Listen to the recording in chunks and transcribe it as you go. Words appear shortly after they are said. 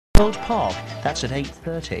Boat Park, that's at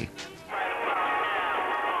 8:30.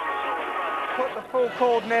 Put the full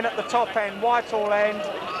cordon in at the top end, Whitehall end.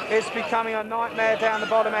 It's becoming a nightmare down the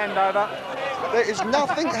bottom end, over. There is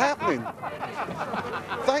nothing happening.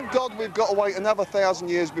 Thank God we've got to wait another 1,000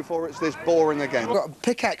 years before it's this boring again. We've got a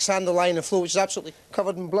pickaxe underlying the floor, which is absolutely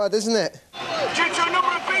covered in blood, isn't it? Due to a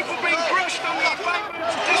number of people being crushed on the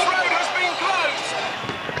embankment, this road has been closed.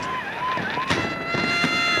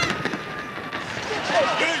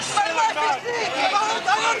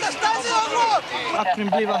 I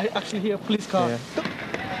couldn't believe I actually hear a police car. Yeah.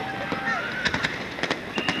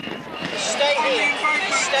 Stay here.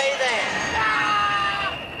 Stay there.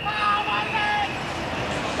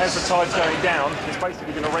 As the tide's going down, it's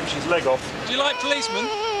basically going to wrench his leg off. Do you like policemen?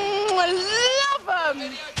 I love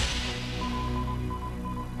them.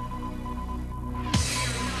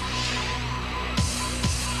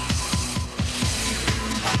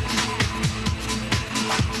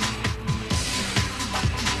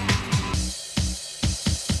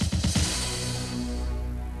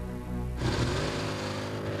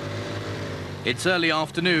 It's early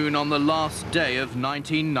afternoon on the last day of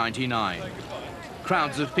 1999.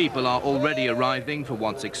 Crowds of people are already arriving for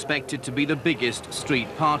what's expected to be the biggest street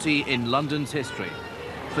party in London's history.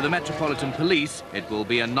 For the Metropolitan Police, it will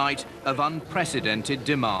be a night of unprecedented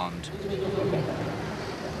demand.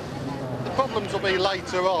 The problems will be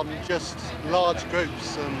later on, just large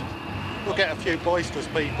groups, and we'll get a few boisterous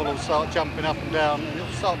people who'll start jumping up and down, and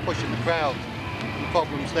it'll start pushing the crowd. The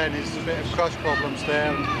problems then is a bit of crush problems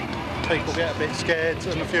there, and people get a bit scared,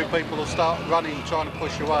 and a few people will start running, trying to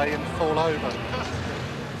push away and fall over.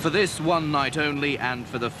 For this one night only, and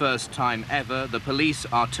for the first time ever, the police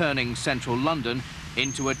are turning central London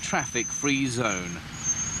into a traffic-free zone.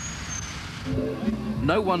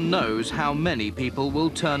 No one knows how many people will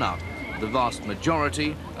turn up. The vast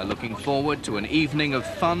majority are looking forward to an evening of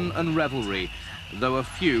fun and revelry, though a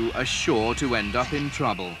few are sure to end up in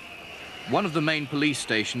trouble. One of the main police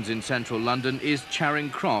stations in central London is Charing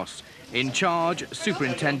Cross. In charge,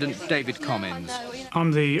 Superintendent David Commins.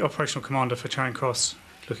 I'm the operational commander for Charing Cross,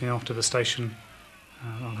 looking after the station.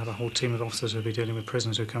 I'll have a whole team of officers who'll be dealing with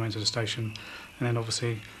prisoners who come into the station, and then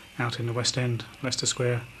obviously out in the West End, Leicester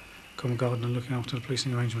Square, Covent Garden, and looking after the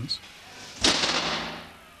policing arrangements.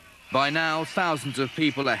 By now, thousands of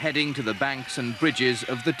people are heading to the banks and bridges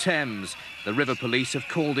of the Thames. The River Police have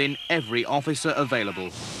called in every officer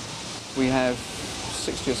available. We have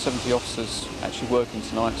 60 or 70 officers actually working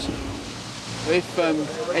tonight. If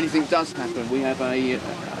anything does happen, we have a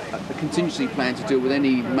contingency plan to deal with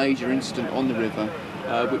any major incident on the river,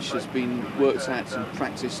 which has been worked out and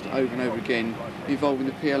practised over and over again, involving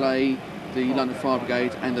the PLA, the London Fire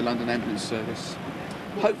Brigade and the London Ambulance Service.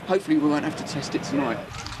 Hopefully we won't have to test it tonight.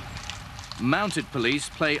 Mounted police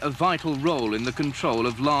play a vital role in the control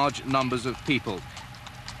of large numbers of people.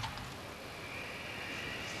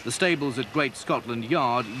 The stables at Great Scotland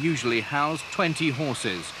Yard usually house 20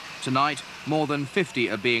 horses. Tonight, more than 50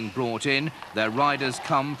 are being brought in. Their riders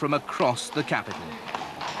come from across the capital.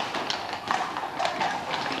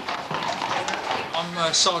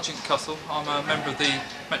 I'm Sergeant Cuttle. I'm a member of the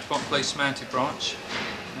Metropolitan Police Mounted Branch,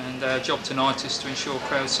 and our job tonight is to ensure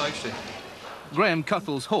crowd safety. Graham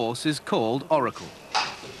Cuttle's horse is called Oracle.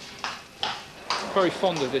 I'm very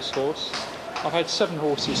fond of this horse. I've had 7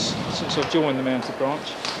 horses since I've joined the Mounted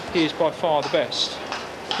Branch. He is by far the best.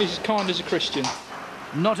 He's as kind as a Christian.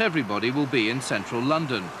 Not everybody will be in central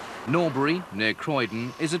London. Norbury, near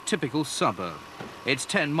Croydon, is a typical suburb. It's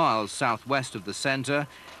 10 miles southwest of the centre.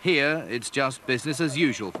 Here, it's just business as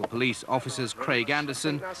usual for police officers Craig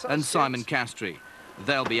Anderson and Simon Castry.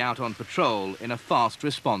 They'll be out on patrol in a fast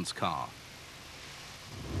response car.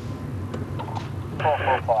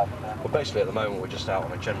 Well, basically at the moment we're just out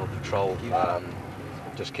on a general patrol,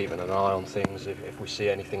 just keeping an eye on things. If we see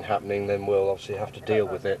anything happening, then we'll obviously have to deal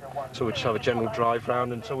with it. So we just have a general drive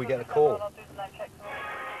round until we get a call.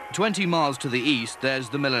 20 miles to the east, there's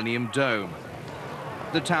the Millennium Dome.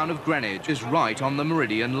 The town of Greenwich is right on the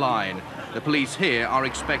Meridian line. The police here are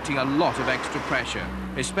expecting a lot of extra pressure,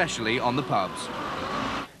 especially on the pubs.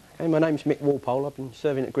 Hey, my name's Mick Walpole. I've been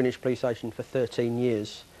serving at Greenwich Police Station for 13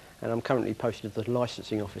 years. And I'm currently posted as the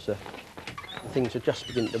licensing officer. Things are just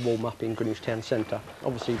beginning to warm up in Greenwich Town Centre.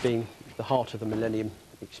 Obviously, being the heart of the Millennium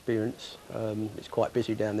experience, it's quite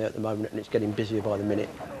busy down there at the moment, and it's getting busier by the minute.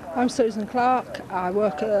 I'm Susan Clark. I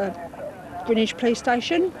work at Greenwich Police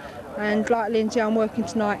Station, and like Lindsay, I'm working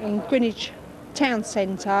tonight in Greenwich Town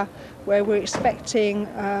Centre, where we're expecting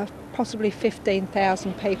possibly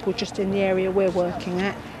 15,000 people just in the area we're working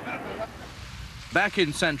at. Back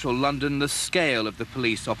in central London, the scale of the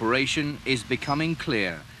police operation is becoming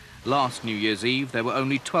clear. Last New Year's Eve, there were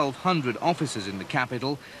only 1,200 officers in the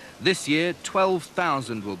capital. This year,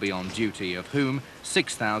 12,000 will be on duty, of whom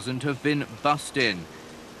 6,000 have been bussed in.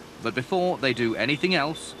 But before they do anything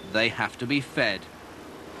else, they have to be fed.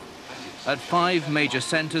 At 5 major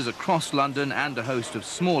centres across London and a host of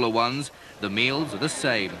smaller ones, the meals are the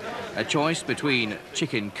same. A choice between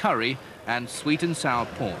chicken curry and sweet and sour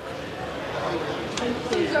pork.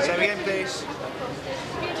 Say again, please.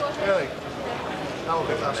 Really? Oh,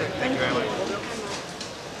 okay, that's it. Thank you very much.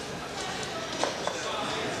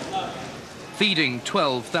 Feeding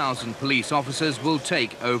 12,000 police officers will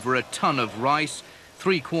take over a ton of rice,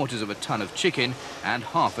 3/4 of a ton of chicken and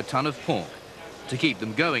half a ton of pork. To keep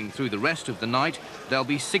them going through the rest of the night, there'll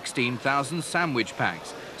be 16,000 sandwich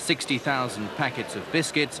packs, 60,000 packets of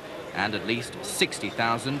biscuits and at least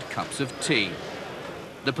 60,000 cups of tea.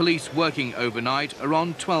 The police working overnight are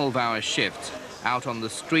on 12-hour shifts, out on the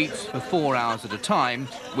streets for 4 hours at a time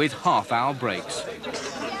with half-hour breaks.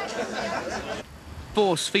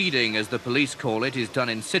 Force feeding, as the police call it, is done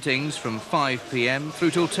in sittings from 5 p.m.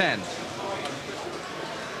 through till 10.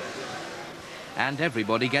 And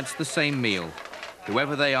everybody gets the same meal,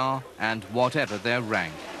 whoever they are and whatever their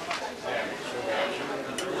rank.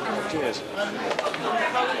 Cheers.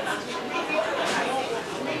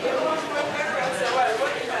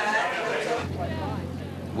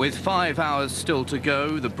 With 5 hours still to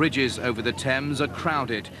go, the bridges over the Thames are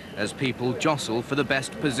crowded as people jostle for the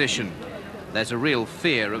best position. There's a real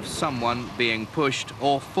fear of someone being pushed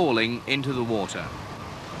or falling into the water.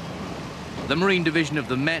 The Marine Division of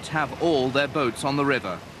the Met have all their boats on the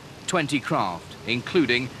river, 20 craft,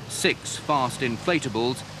 including 6 fast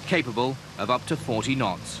inflatables capable of up to 40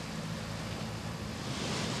 knots.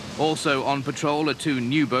 Also on patrol are 2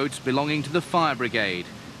 new boats belonging to the fire brigade,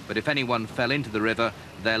 but if anyone fell into the river,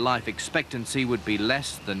 their life expectancy would be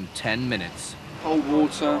less than 10 minutes. Cold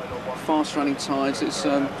water, fast-running tides, it's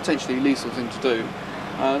a potentially lethal thing to do.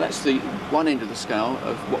 That's the one end of the scale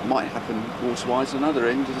of what might happen water-wise. Another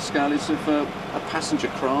end of the scale is if a passenger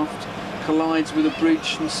craft collides with a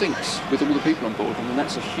bridge and sinks with all the people on board. And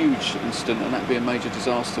that's a huge incident, and that'd be a major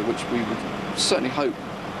disaster, which we would certainly hope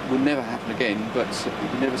will never happen again, but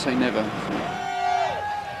you never say never.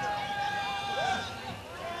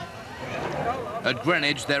 At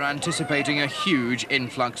Greenwich, they're anticipating a huge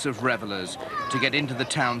influx of revellers. To get into the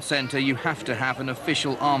town centre, you have to have an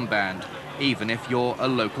official armband, even if you're a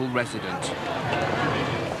local resident.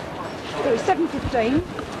 It was 7:15.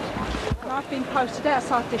 I've been posted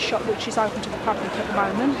outside this shop, which is open to the public at the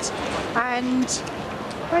moment, and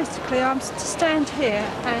basically I'm to stand here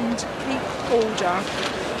and keep order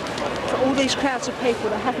for all these crowds of people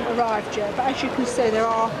that haven't arrived yet. But as you can see, there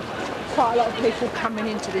are quite a lot of people coming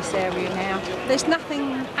into this area now. There's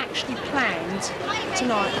nothing actually planned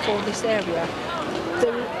tonight for this area.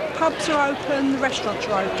 The pubs are open, the restaurants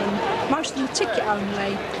are open, most of them are ticket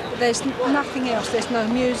only, but there's nothing else. There's no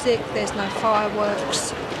music, there's no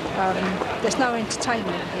fireworks, there's no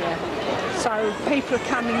entertainment here. So people are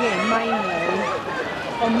coming in mainly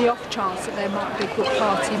on the off chance that there might be a good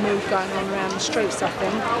party mood going on around the streets, I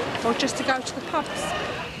think, or just to go to the pubs.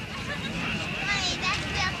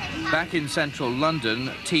 Back in central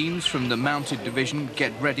London, teams from the Mounted Division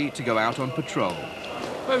get ready to go out on patrol.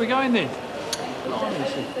 Where are we going then?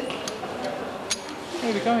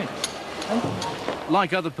 Where are we going?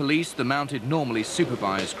 Like other police, the Mounted normally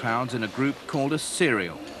supervise crowds in a group called a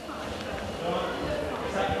serial.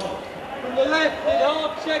 From the left in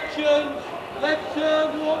half section, left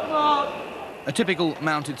turn, walk mark. A typical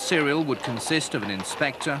Mounted serial would consist of an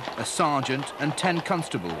inspector, a sergeant and 10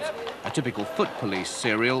 constables. A typical foot police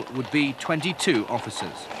serial would be 22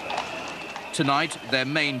 officers. Tonight, their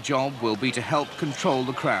main job will be to help control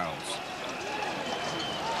the crowds.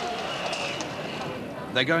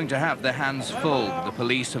 They're going to have their hands full. The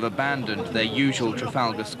police have abandoned their usual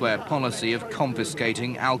Trafalgar Square policy of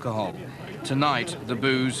confiscating alcohol. Tonight, the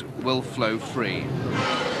booze will flow free.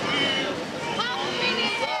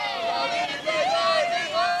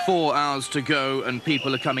 4 hours to go and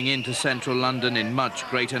people are coming into central London in much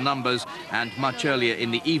greater numbers and much earlier in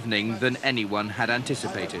the evening than anyone had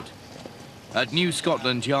anticipated. At New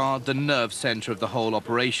Scotland Yard, the nerve centre of the whole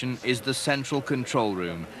operation is the central control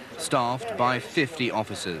room, staffed by 50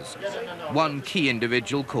 officers. One key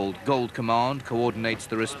individual called Gold Command coordinates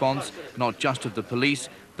the response, not just of the police,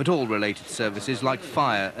 but all related services like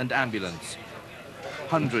fire and ambulance.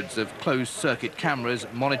 Hundreds of closed-circuit cameras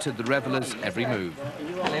monitored the revellers' every move.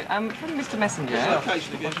 Hello, Mr. Messenger.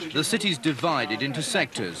 The city's divided into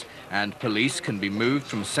sectors, and police can be moved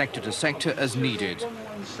from sector to sector as needed.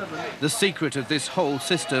 The secret of this whole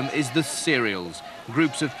system is the serials,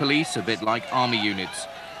 groups of police a bit like army units.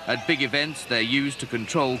 At big events, they're used to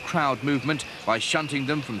control crowd movement by shunting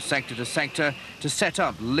them from sector to set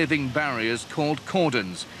up living barriers called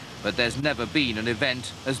cordons. But there's never been an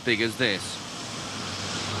event as big as this.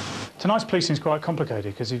 Tonight's policing is quite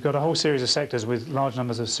complicated because you've got a whole series of sectors with large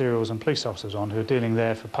numbers of serials and police officers on who are dealing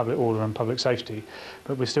there for public order and public safety,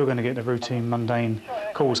 but we're still going to get the routine, mundane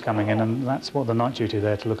calls coming in, and that's what the night duty are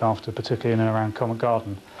there to look after, particularly in and around Covent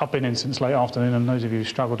Garden. I've been in since late afternoon, and those of you who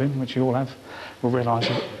struggled in, which you all have, will realise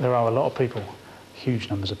that there are a lot of people, huge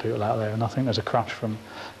numbers of people out there, and I think there's a crush from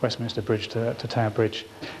Westminster Bridge to Tower Bridge.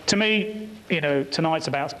 To me, you know, tonight's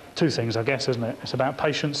about two things, I guess, isn't it? It's about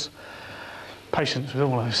patience. Patience with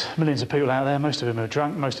all those millions of people out there. Most of them are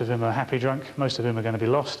drunk, most of them are happy drunk, most of them are going to be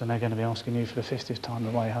lost, and they're going to be asking you for the 50th time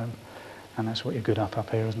the way home. And that's what you're good up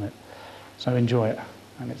here, isn't it? So enjoy it.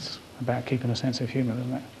 And it's about keeping a sense of humour,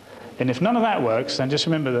 isn't it? And if none of that works, then just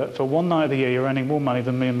remember that for one night of the year, you're earning more money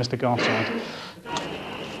than me and Mr. Garthside.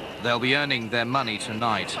 They'll be earning their money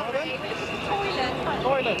tonight.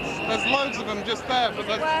 Toilets. There's loads of them just there, but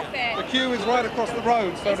the queue is right across the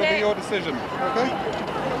road, so it'll be your decision. Okay?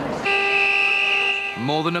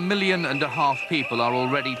 More than 1.5 million people are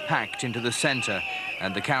already packed into the centre,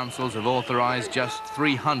 and the councils have authorised just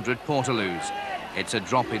 300 portaloos. It's a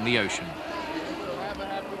drop in the ocean.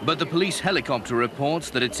 But the police helicopter reports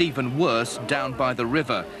that it's even worse down by the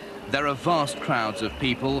river. There are vast crowds of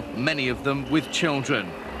people, many of them with children.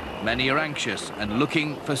 Many are anxious and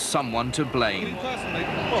looking for someone to blame. Personally,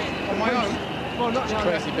 on my own? Well, not just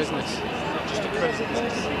crazy business. Just a crazy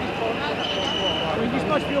business. I mean, you're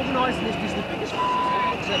supposed to be organising this because the biggest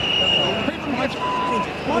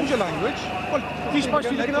mind your language. Well, you're supposed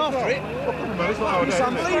to be looking after it. It's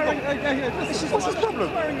unbelievable. What's this problem?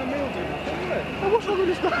 What's wrong with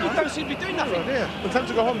this guy? You don't seem to be doing nothing. Yeah. It's time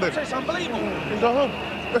to go home, then. It's unbelievable. Go home.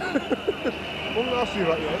 What did I ask you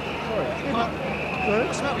about you? Sorry.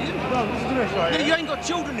 What's the matter with you? No, listen to this, right? You ain't got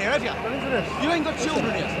children here, have you? Listen to this. You ain't got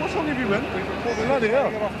children here. What's wrong with you, man? Bloody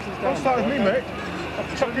hell. Don't start with me, mate.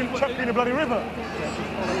 Chuck you in the bloody river.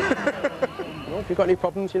 Well, if you've got any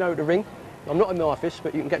problems, you know who to ring. I'm not in my office,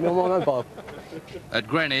 but you can get me on my mobile. At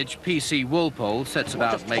Greenwich, PC Walpole sets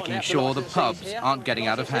about making sure the pubs aren't getting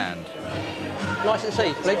out of hand.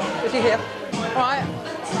 Licensee, please. Is he here? All right.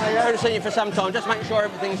 I haven't seen you for some time. Just make sure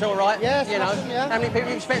everything's all right. Yes, you know. Yeah. How many people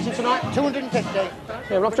are you expecting tonight? 250. Yeah,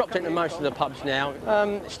 well, I've dropped into most of the pubs now.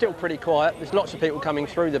 It's still pretty quiet. There's lots of people coming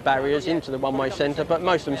through the barriers into the one-way centre, but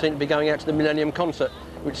most of them seem to be going out to the Millennium concert,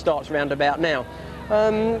 which starts round about now.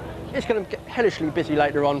 It's going to get hellishly busy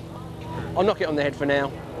later on. I'll knock it on the head for now.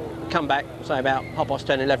 Come back, say about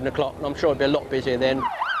 10:30, 11 o'clock, and I'm sure it'll be a lot busier then.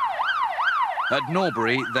 At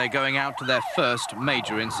Norbury, they're going out to their first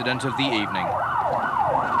major incident of the evening.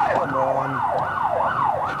 Come on.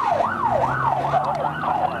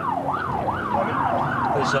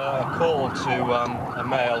 There's a call to a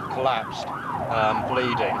male collapsed,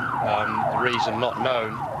 bleeding. The reason not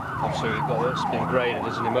known. Obviously, it's been graded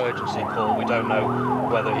as an emergency call. We don't know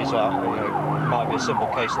whether he's, it might be a simple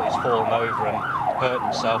case that he's fallen over and hurt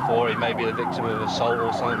himself, or he may be the victim of assault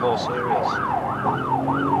or something more serious.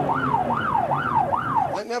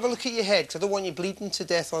 Let me have a look at your head, because I don't want you bleeding to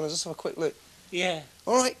death on us. Let's have a quick look. Yeah.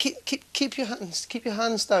 All right, keep your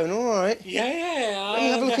hands down. All right. Yeah. Let me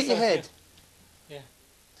have a look at your head. Yeah.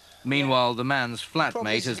 Meanwhile, the man's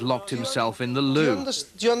flatmate has locked himself in the loo.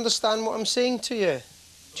 Do you understand what I'm saying to you?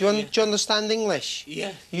 Do you understand English?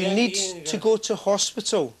 Yeah. You need to go to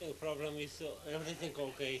hospital. The problem is everything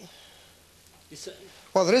okay.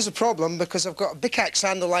 Well, there is a problem because I've got a big axe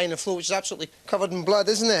handle line of floor which is absolutely covered in blood,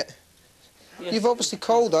 isn't it? Yes. You've obviously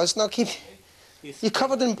called us. Now keep. Yes. You're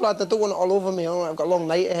covered in blood. I don't want it all over me. All right, I've got a long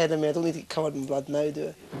night ahead of me. I don't need to get covered in blood now,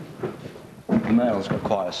 do I? The male's got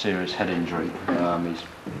quite a serious head injury.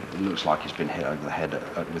 It looks like he's been hit over the head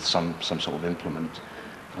with some sort of implement.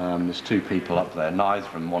 There's two people up there. Neither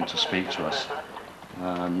of them want to speak to us.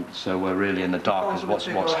 So we're really in the dark as what's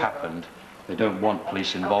happened. They don't want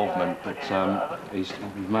police involvement, but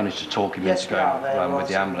we've managed to talk him into going with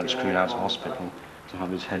the ambulance crew now to hospital to have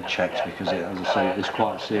his head checked because, as I say, it's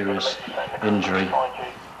quite a serious injury.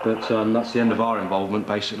 But that's the end of our involvement,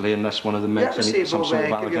 basically, unless one of them makes some sort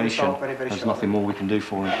of allegation. There's nothing more we can do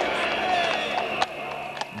for him.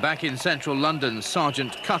 Back in central London,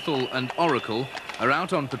 Sergeant Cuttle and Oracle are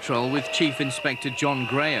out on patrol with Chief Inspector John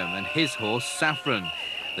Graham and his horse Saffron.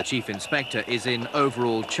 The Chief Inspector is in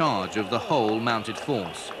overall charge of the whole mounted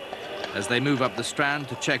force. As they move up the Strand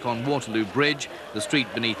to check on Waterloo Bridge, the street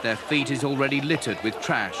beneath their feet is already littered with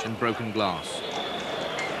trash and broken glass.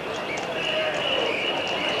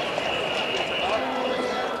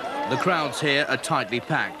 The crowds here are tightly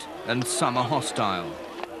packed and some are hostile.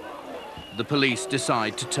 the police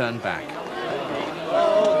decide to turn back.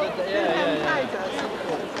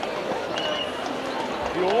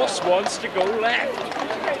 The horse wants to go left.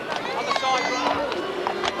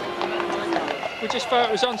 We just felt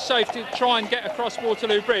it was unsafe to try and get across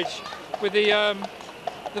Waterloo Bridge with the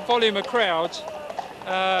volume of crowds.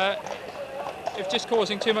 It was just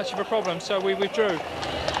causing too much of a problem, so we withdrew.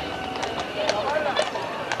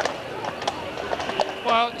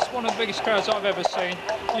 Well, it's one of the biggest crowds I've ever seen.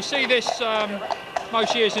 You see this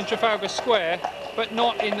most years in Trafalgar Square, but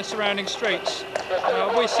not in the surrounding streets.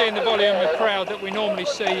 We're seeing the volume of crowd that we normally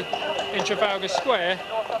see in Trafalgar Square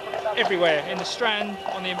everywhere, in the Strand,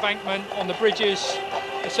 on the embankment, on the bridges.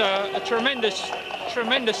 It's a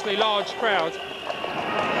tremendously large crowd.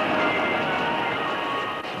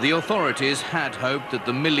 The authorities had hoped that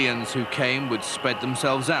the millions who came would spread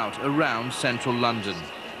themselves out around central London.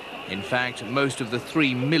 In fact, most of the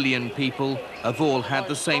 3 million people have all had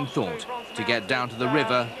the same thought, to get down to the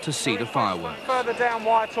river to see the fireworks. Further down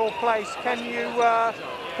Whitehall Place, can you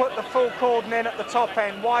put the full cordon in at the top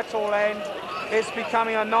end? Whitehall end is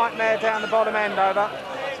becoming a nightmare down the bottom end, over.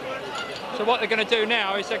 So what they're going to do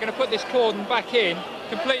now is they're going to put this cordon back in,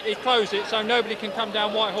 completely close it so nobody can come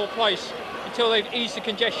down Whitehall Place until they've eased the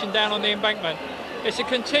congestion down on the embankment. It's a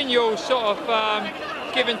continual sort of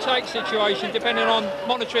give and take situation depending on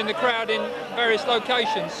monitoring the crowd in various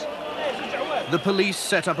locations. The police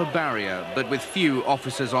set up a barrier, but with few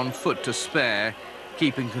officers on foot to spare,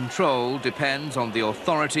 keeping control depends on the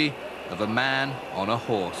authority of a man on a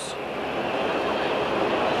horse.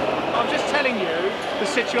 I'm just telling you the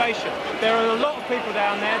situation. There are a lot of people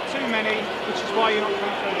down there, too many, which is why you're not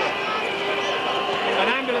coming through here. An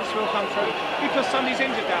ambulance will come through because somebody's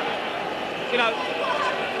injured down there. You know,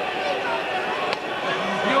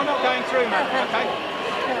 you're not going through, man, okay?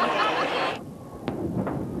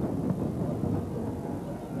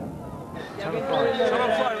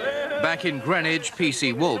 Back in Greenwich,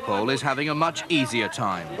 PC Walpole is having a much easier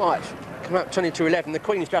time. Right, come up 20 to 11. The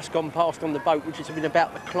Queen's just gone past on the boat, which has been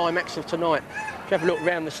about the climax of tonight. If you have a look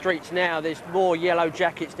around the streets now, there's more yellow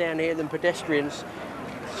jackets down here than pedestrians.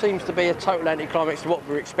 Seems to be a total anticlimax to what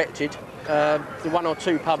we expected. The 1 or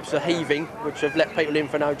 2 pubs are heaving, which have let people in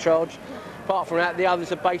for no charge. Apart from that, the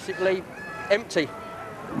others are basically empty.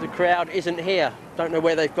 The crowd isn't here. Don't know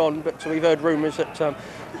where they've gone, but we've heard rumours that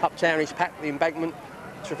Uptown is packed, the embankment,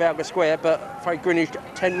 Trafalgar Square, but for Greenwich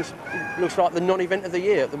looks like the non-event of the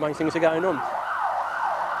year. The main things are going on.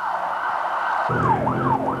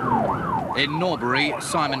 In Norbury,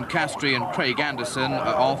 Simon Castry and Craig Anderson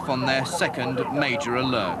are off on their second major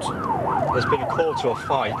alert. There's been a call to a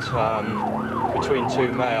fight between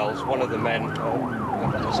 2 males. One of the men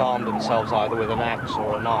has armed themselves either with an axe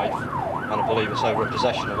or a knife, and I believe it's over a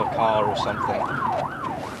possession of a car or something.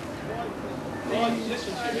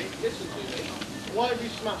 Listen to me. Why have you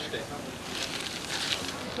smashed it?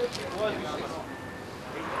 Why have you smashed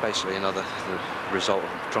it? Basically the result of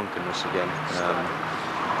drunkenness again.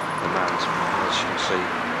 The man's, as you can see,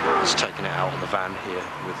 has taken it out on the van here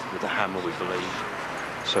with a hammer, we believe.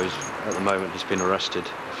 So at the moment he's been arrested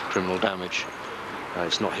for criminal damage.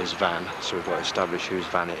 It's not his van, so we've got to establish whose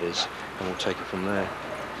van it is, and we'll take it from there.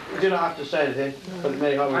 You do not have to say anything, but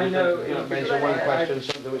maybe I know, mention one question,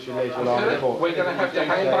 something which you later will on report. We're going to have to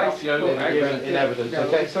hang by you in evidence,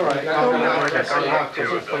 okay? It's all right.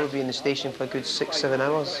 He'll probably be in the station for a good 6-7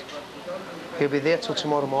 hours. He'll be there till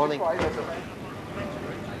tomorrow morning.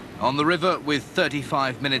 On the river, with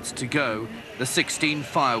 35 minutes to go, the 16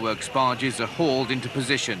 fireworks barges are hauled into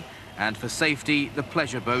position, and for safety, the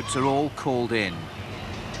pleasure boats are all called in.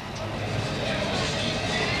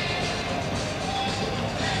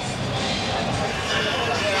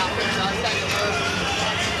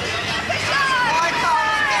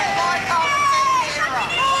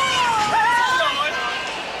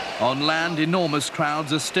 On land, enormous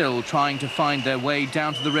crowds are still trying to find their way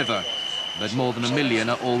down to the river, but more than 1 million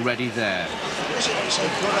are already there. They've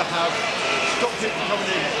got to have stop people coming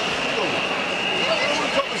in.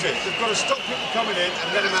 What is it? They've got to stop people coming in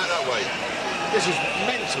and let them out that way. This is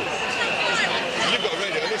mental. You've got a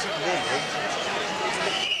radio, listen to the radio.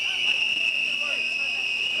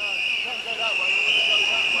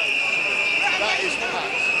 That is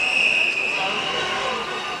packed.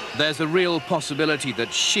 There's a real possibility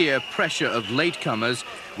that sheer pressure of latecomers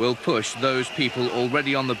will push those people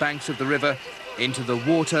already on the banks of the river into the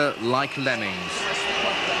water like lemmings.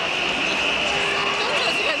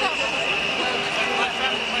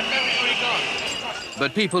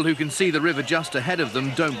 But people who can see the river just ahead of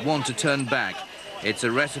them don't want to turn back. It's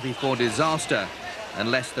a recipe for disaster,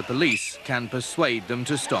 unless the police can persuade them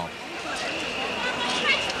to stop.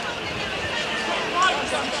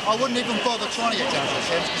 I wouldn't even bother trying to get down to the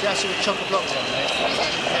Thames because that's a chock-a-block down there.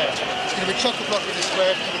 Yeah. It's going to be chock-a-block in the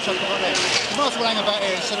square, it's going to be chock-a-block there. You might as well hang about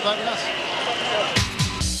here instead of about us.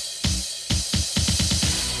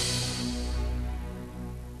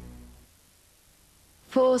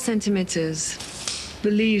 4 centimeters.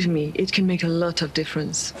 Believe me, it can make a lot of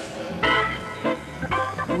difference.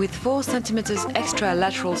 With 4 centimeters extra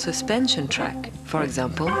lateral suspension track, for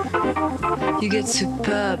example, you get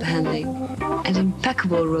superb handling and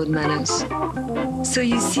impeccable road manners. So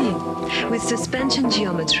you see, with suspension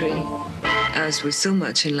geometry, as with so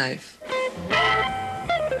much in life,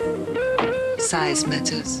 size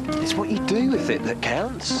matters. It's what you do with it that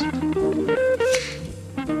counts.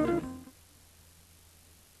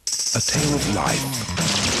 A tale of life,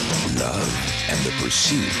 love, and the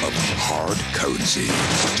pursuit of hard currency.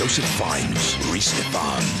 Joseph Fiennes, Reece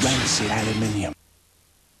Stefan, Rancid Aluminium.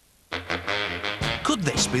 Could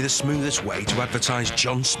this be the smoothest way to advertise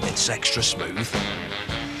John Smith's Extra Smooth?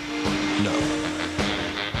 No.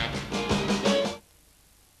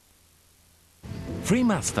 Free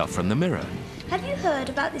math stuff from the Mirror. Have you heard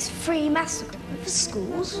about this free maths equipment for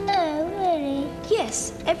schools? No, really?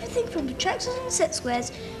 Yes, everything from protractors and set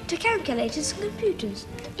squares to calculators and computers.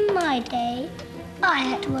 In my day, I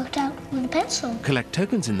had to work it out with a pencil. Collect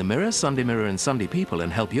tokens in the Mirror, Sunday Mirror and Sunday People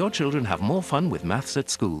and help your children have more fun with maths at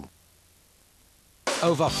school.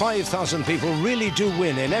 Over 5,000 people really do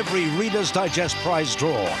win in every Reader's Digest prize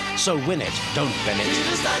draw. So win it, don't bin it.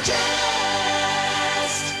 Reader's Digest!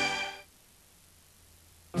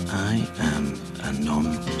 I am a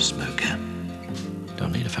non-smoker.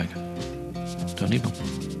 Don't need a fag. Don't need one.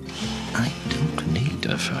 I don't need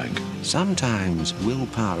a fag. Sometimes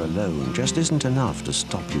willpower alone just isn't enough to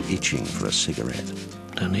stop you itching for a cigarette.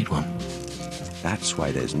 Don't need one. That's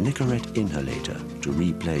why there's Nicorette Inhalator to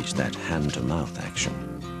replace that hand-to-mouth action.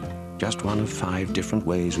 Just one of 5 different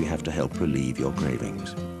ways we have to help relieve your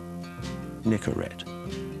cravings. Nicorette.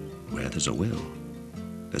 Where there's a will,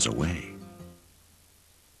 there's a way.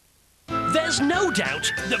 There's no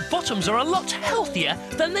doubt that bottoms are a lot healthier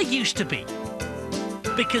than they used to be.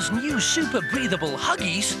 Because new super breathable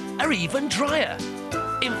Huggies are even drier.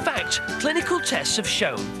 In fact, clinical tests have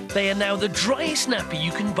shown they are now the driest nappy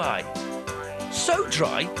you can buy. So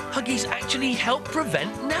dry, Huggies actually help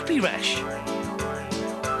prevent nappy rash.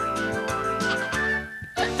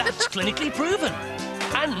 That's clinically proven.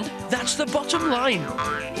 And that's the bottom line.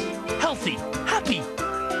 Healthy, happy,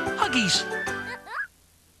 Huggies.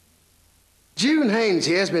 June Haynes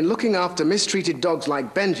here has been looking after mistreated dogs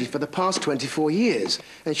like Benji for the past 24 years,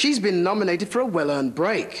 and she's been nominated for a well-earned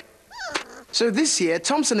break. So this year,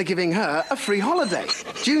 Thompson are giving her a free holiday.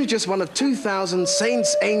 June's just one of 2,000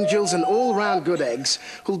 saints, angels, and all-round good eggs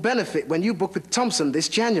who'll benefit when you book with Thompson this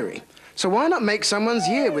January. So why not make someone's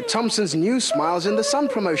year with Thompson's new Smiles in the Sun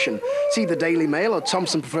promotion? See the Daily Mail or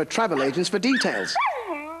Thompson Preferred Travel Agents for details.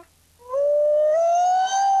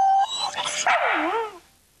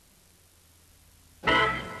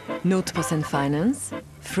 0% finance,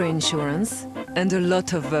 free insurance, and a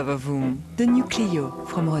lot of vavavoom. The new Clio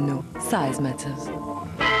from Renault. Size matters.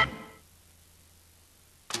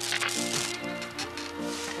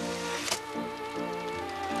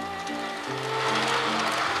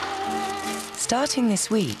 Starting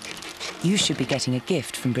this week, you should be getting a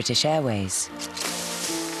gift from British Airways.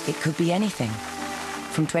 It could be anything,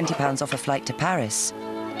 from £20 off a flight to Paris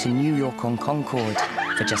to New York on Concorde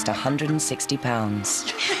for just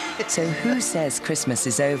 £160. So who says Christmas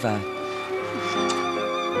is over?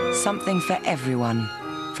 Something for everyone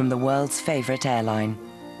from the world's favourite airline.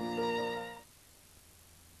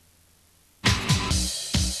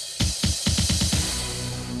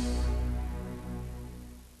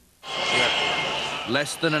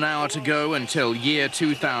 Less than an hour to go until year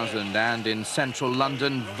 2000, and in central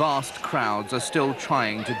London, vast crowds are still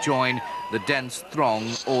trying to join the dense throng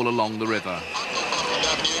all along the river.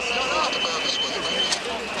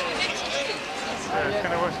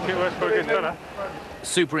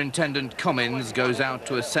 Superintendent Cummins goes out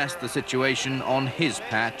to assess the situation on his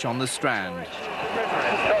patch on the Strand.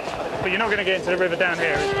 But you're not going to get into the river down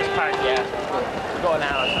here, it's just packed. Yeah, we've got an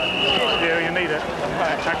hour. Yeah, you need it.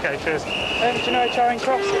 Okay, cheers. Do you know Charing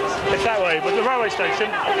Cross is? It's that way, but the railway station,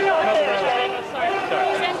 not the railway.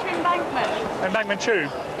 Embankment. Embankment Tube?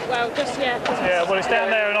 Well, just, yeah. Yeah, well, it's down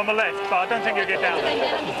there and on the left, but I don't think you'll get down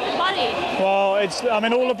there. Money? Well, it's, I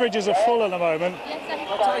mean, all the bridges are full at the moment.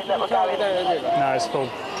 No, it's full.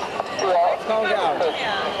 Can't get out.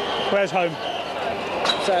 Where's home?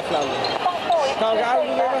 South London. Can't get out of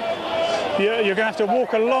the river? You're going to have to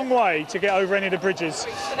walk a long way to get over any of the bridges.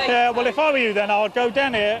 Yeah, well, if I were you, then I'd go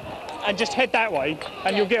down here, and just head that way,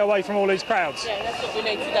 and you'll get away from all these crowds. Yeah, that's what we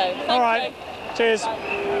need to do. All right, cheers.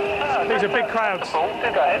 These are big crowds.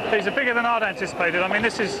 These are bigger than I'd anticipated. I mean,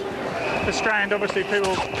 this is the Strand. Obviously,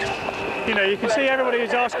 people, you know, you can see everybody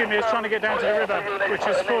who's asking me is trying to get down to the river, which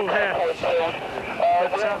is full here.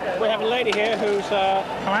 But, we have a lady here who's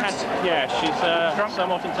she's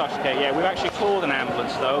somewhat intoxicated. Yeah, we've actually called an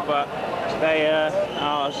ambulance though, but they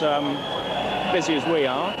are as busy as we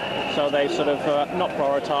are, so they've sort of not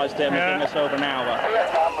prioritised them and given us over an hour.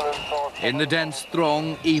 In the dense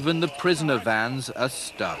throng, even the prisoner vans are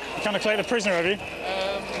stuck. You kind of collect the prisoner, have you?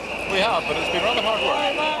 We have, but it's been rather hard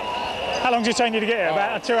work. How long did it take you to get here?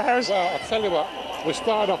 About 2 hours? Well, I'll tell you what, we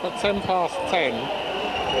started off at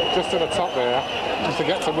 10:10, just to the top there, just to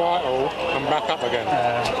get to Whitehall and back up again.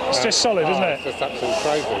 It's just solid, isn't it? It's just absolutely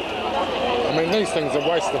crazy. I mean, these things are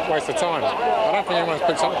waste of time. I don't think anyone's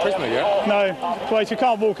picked up a prisoner yet. No. Well, if you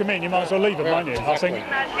can't walk them in, you might as well leave them, won't you? Exactly. I think.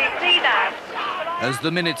 As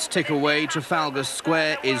the minutes tick away, Trafalgar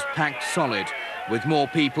Square is packed solid, with more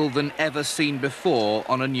people than ever seen before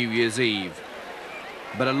on a New Year's Eve.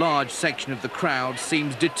 But a large section of the crowd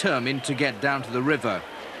seems determined to get down to the river.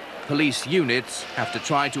 Police units have to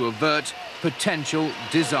try to avert potential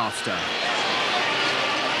disaster.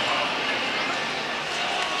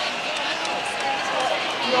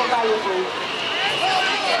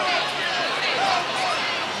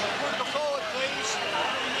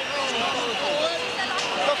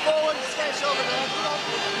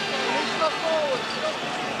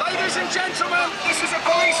 Ladies and gentlemen, this is a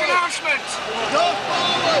police announcement.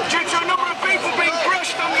 Due to a number of people being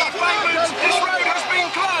crushed on the embankment, this road has been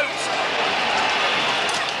closed.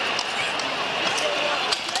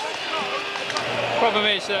 Problem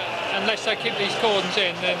is that unless they keep these cordons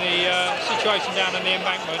in, then the situation down on the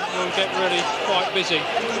embankment will get really quite busy.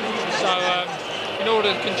 So in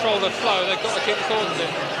order to control the flow, they've got to keep the cordons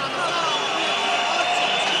in.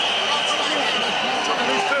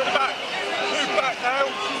 Move further back. Move back now.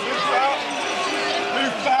 Move back.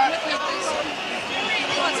 Move back.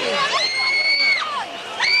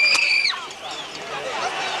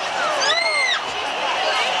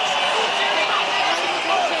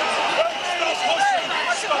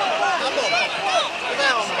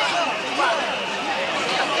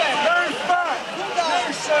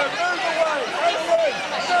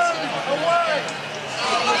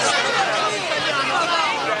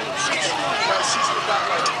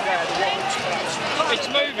 It's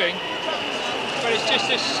moving, but it's just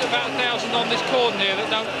this about 1,000 on this cordon here that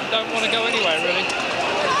don't want to go anywhere really.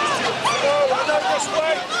 Just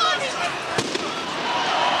wait.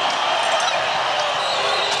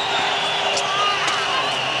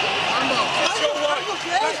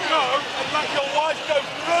 Let's go and let your wife go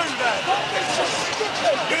through there.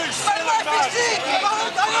 You silly man.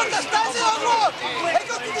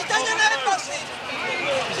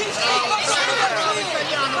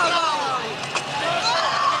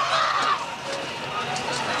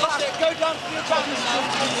 Go down to your back.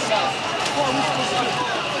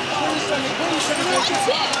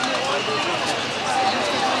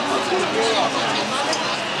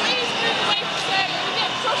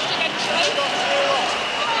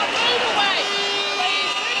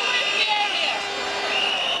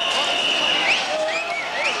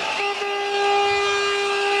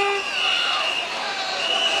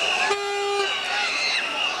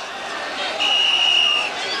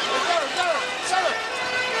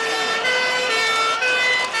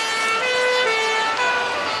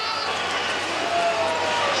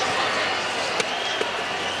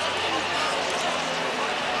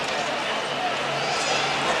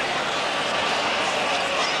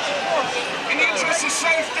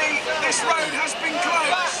 Safety, this road has been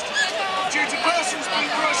closed due to persons being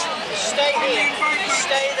crushed on the embankment.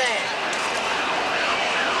 Stay there.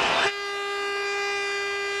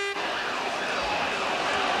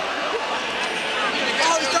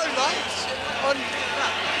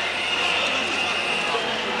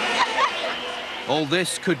 All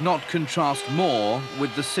this could not contrast more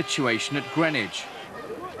with the situation at Greenwich.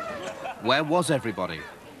 Where was everybody?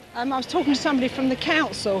 I was talking to somebody from the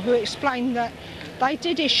council who explained that they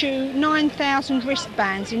did issue 9,000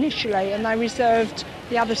 wristbands initially, and they reserved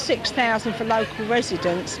the other 6,000 for local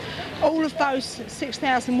residents. All of those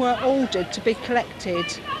 6,000 were ordered to be collected,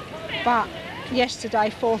 but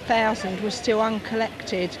yesterday 4,000 were still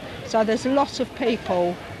uncollected. So there's a lot of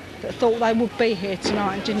people that thought they would be here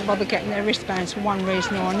tonight and didn't bother getting their wristbands for one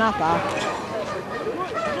reason or another.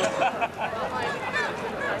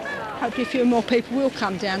 Hopefully a few more people will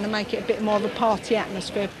come down and make it a bit more of a party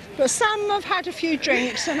atmosphere. But some have had a few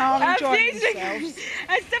drinks and are enjoying themselves.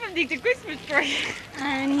 And some of these are Christmas tree.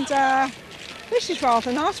 And This is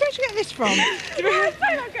rather nice. Where'd you get this from?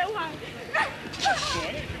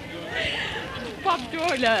 Pub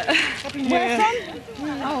toilet. Where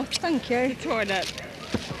from? Oh, thank you. The toilet.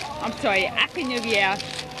 I'm sorry, Happy New Year.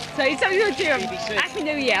 So it's something to do. Happy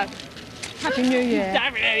New Year. Happy New Year.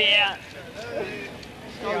 Happy New Year.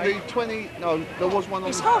 No, there was one on...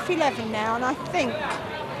 It's 11:30 now, and I think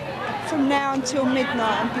from now until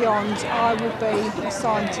midnight and beyond, I will be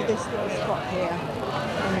assigned to this little spot here.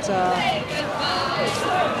 And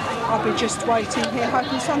I'll be just waiting here,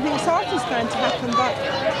 hoping something exciting's going to happen, but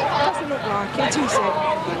it doesn't look like it, is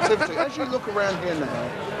it? Tiffany, as you look around here now,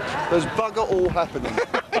 there's bugger all happening.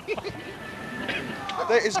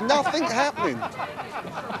 There is nothing happening.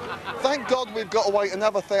 Thank God we've got to wait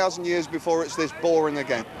another 1,000 years before it's this boring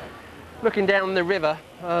again. Looking down the river,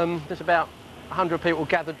 there's about 100 people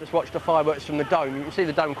gathered to watch the fireworks from the dome. You can see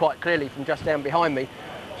the dome quite clearly from just down behind me.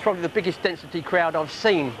 It's probably the biggest density crowd I've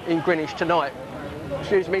seen in Greenwich tonight.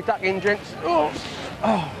 Excuse me, duck in, gents. Oh.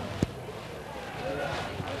 Oh.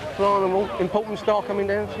 Important star coming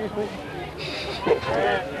down, excuse me.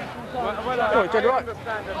 Oh, dead right.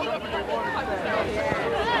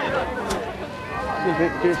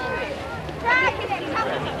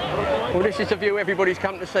 Well, this is the view everybody's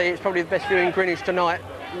come to see. It's probably the best view in Greenwich tonight.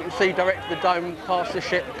 You can see direct to the dome, past the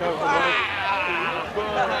ship.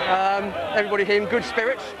 Everybody here in good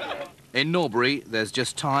spirits. In Norbury, there's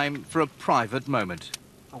just time for a private moment.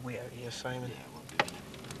 Oh, we out here, Simon.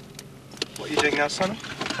 What are you doing now, Simon?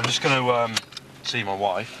 I'm just going to see my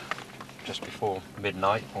wife just before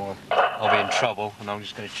midnight, or I'll be in trouble, and I'm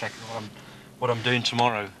just going to check what I'm doing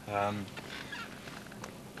tomorrow.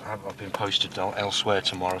 I've been posted elsewhere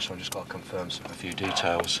tomorrow, so I've just got to confirm a few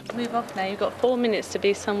details. Move off now. You've got 4 minutes to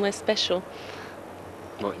be somewhere special.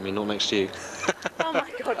 What, you mean not next to you? Oh my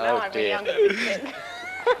God, no, I'm really under the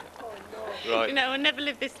Right. You know, I'll never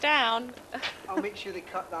live this down. I'll make sure they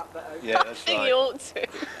cut that bit out. Yeah, that's I think right. you ought to.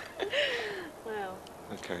 Well.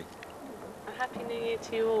 Okay. A happy New Year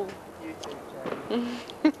to you all. You too,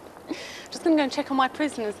 Just going to go and check on my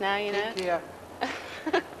prisoners now, you know. Yeah.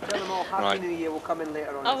 Tell them all Happy Right. New Year. We'll come in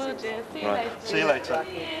later on. I will do. See you later. See you later.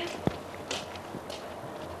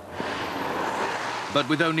 But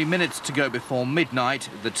with only minutes to go before midnight,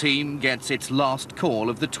 the team gets its last call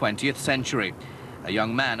of the 20th century. A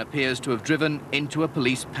young man appears to have driven into a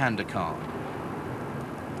police panda car.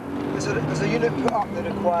 There's a unit put up that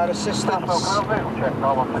require assistance.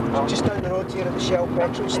 Just down the road here at the Shell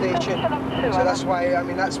petrol station. So that's why, I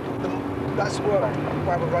mean, that's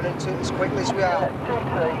why we're running to it as quickly as we are.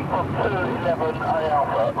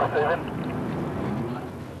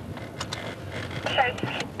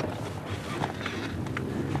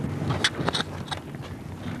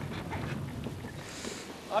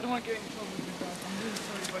 I don't want to get in trouble with you guys. I'm really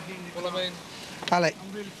sorry about hearing you. Well, I mean... Alec,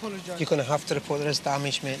 I'm really apologise. you're going to have to report there is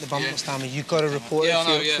damage, mate. The bumper's damage. You've got to report it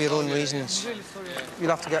for your own reasons. I'm really sorry. You'll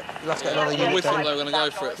have to get another unit. We thought they were going to go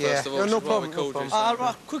for it first of all. No which is why we problem. called you.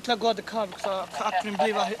 I quickly got the car because I couldn't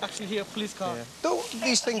believe I actually hear a police car. Don't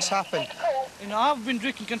these things happen? You know, I've been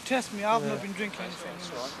drinking. Can test me. I've not been drinking anything.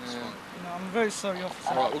 You know, I'm very sorry, officer.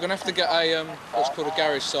 All right, we're going to have to get a what's called a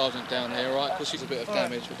garage sergeant down here, right? Because she's a bit of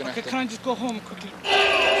damage. We're going to have to. Can I just go home quickly?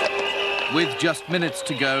 With just minutes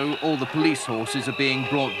to go, all the police horses are being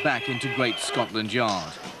brought back into Great Scotland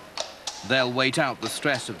Yard. They'll wait out the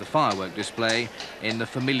stress of the firework display in the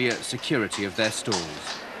familiar security of their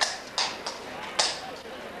stalls.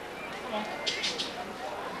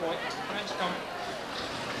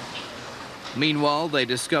 Meanwhile, they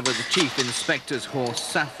discover the Chief Inspector's horse,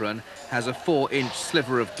 Saffron, has a 4-inch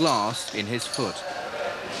sliver of glass in his foot.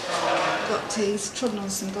 He's trodden on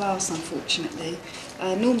some glass, unfortunately.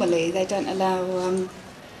 Normally, they don't allow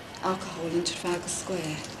alcohol in Trafalgar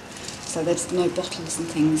Square, so there's no bottles and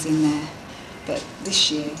things in there. But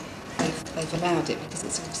this year, they've allowed it because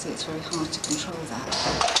it's very hard to control that.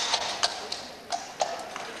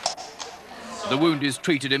 The wound is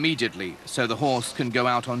treated immediately, so the horse can go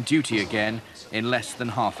out on duty again in less than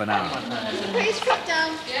half an hour. Put his foot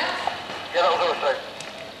down. Yeah. Get over the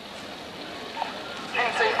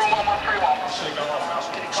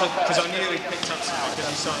Because I knew he picked up something because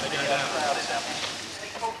he started to go down.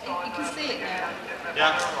 You can see it now.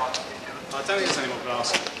 Yeah? I don't think there's any more glass.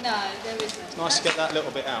 No, there isn't. It's nice to get that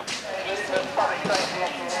little bit out.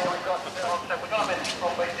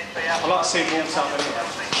 I like to see it walk up anyway.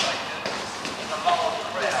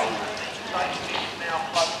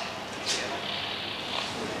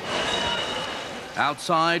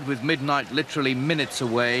 Outside, with midnight literally minutes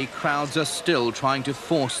away, crowds are still trying to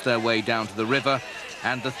force their way down to the river,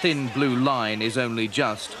 and the thin blue line is only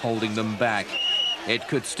just holding them back. It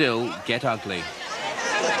could still get ugly.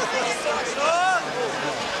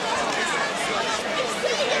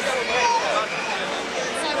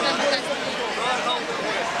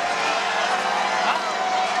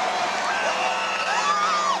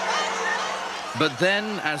 But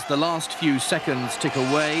then, as the last few seconds tick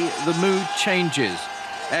away, the mood changes.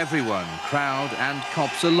 Everyone, crowd and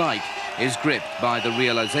cops alike, is gripped by the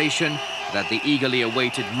realization that the eagerly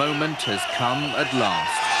awaited moment has come at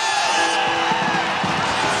last.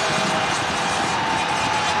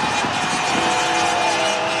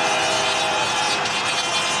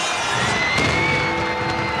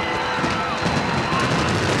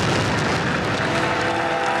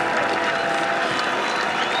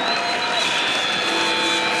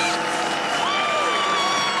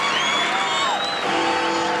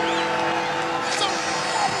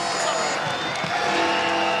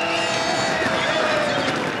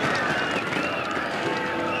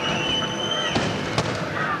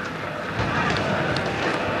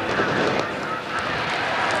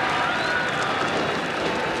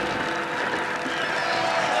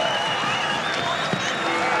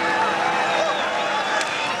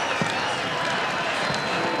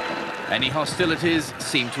 Any hostilities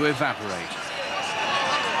seem to evaporate.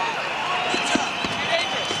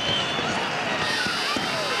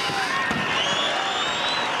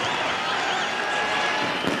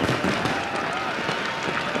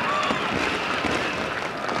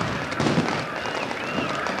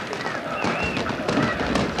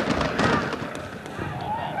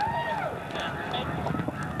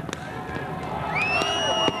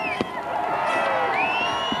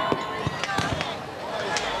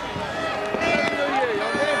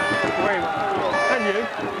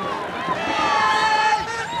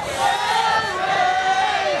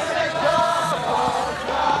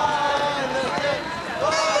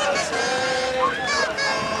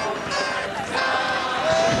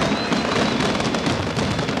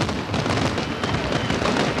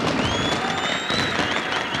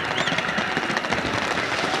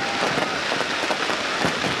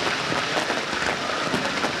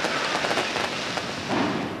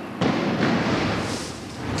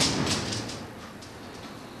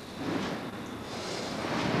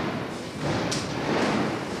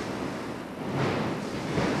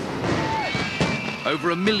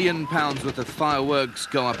 Over £1 million worth of fireworks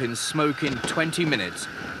go up in smoke in 20 minutes.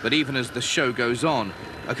 But even as the show goes on,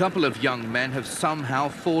 a couple of young men have somehow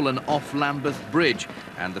fallen off Lambeth Bridge,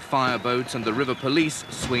 and the fireboats and the river police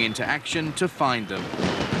swing into action to find them.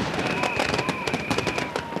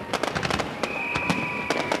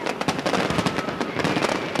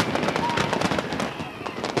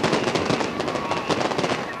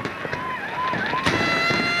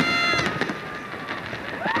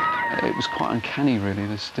 It was quite uncanny, really,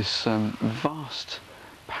 this vast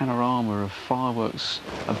panorama of fireworks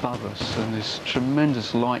above us and this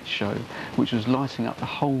tremendous light show which was lighting up the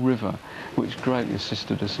whole river, which greatly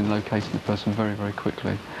assisted us in locating the person very, very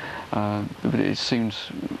quickly. But it seemed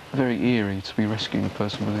very eerie to be rescuing the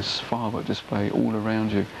person with this firework display all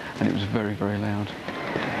around you, and it was very, very loud.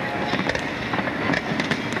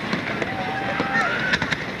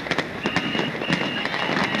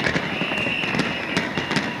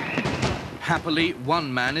 Happily,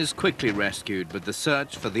 one man is quickly rescued, but the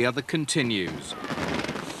search for the other continues.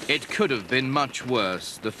 It could have been much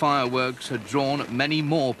worse. The fireworks had drawn many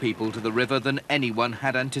more people to the river than anyone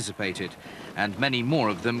had anticipated, and many more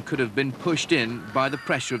of them could have been pushed in by the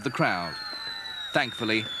pressure of the crowd.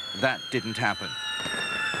 Thankfully, that didn't happen.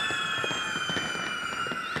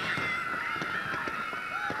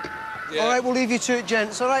 Yeah. All right, we'll leave you to it,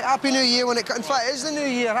 gents. All right, Happy New Year when it... In fact, it is the New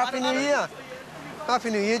Year. Happy New Year. Happy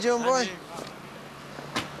New Year, John boy.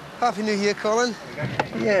 Happy New Year, Colin.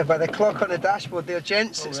 Yeah, by the clock on the dashboard there,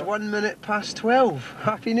 gents, it's 1 minute past 12.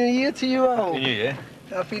 Happy New Year to you all. Happy New Year.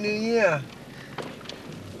 Happy New Year.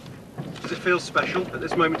 Does it feel special at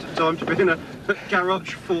this moment of time to be in a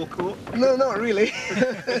garage forecourt? No, not really.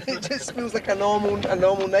 It just feels like a normal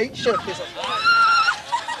night shift.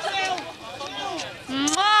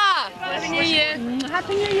 Happy New Year.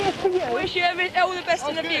 Happy New Year to you. Wish you all the best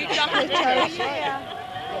in the future.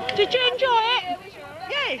 Did you enjoy it?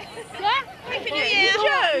 Yes. Yeah? Happy New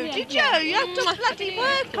Year. Did you? You have to bloody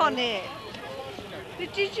work on it.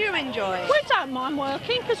 Did you enjoy it? We don't mind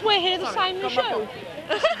working because we're here the same as you.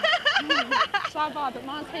 So have I, but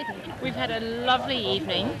mine's hidden. We've had a lovely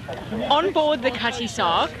evening on board the Cutty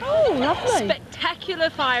Sark. Oh, lovely. Spectacular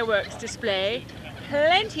fireworks display,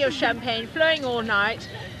 plenty of champagne flowing all night,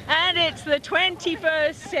 and it's the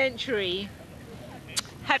 21st century.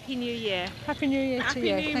 Happy New Year. Happy New Year to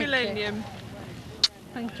you. Happy New Millennium.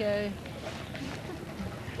 Thank you.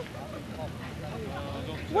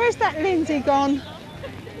 Where's that Lindsay gone?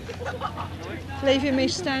 Leaving me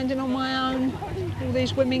standing on my own, all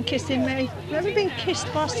these women kissing me. I've never been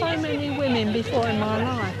kissed by so many women before in my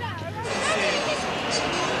life.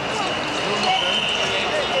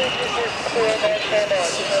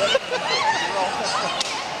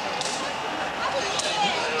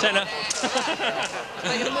 Tenner.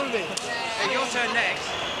 Make a movie. Hey, your turn next.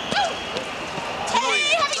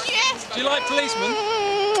 Do you like policemen?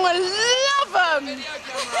 I love them!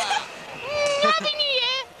 Happy New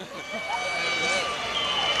Year!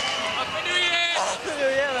 Happy New Year!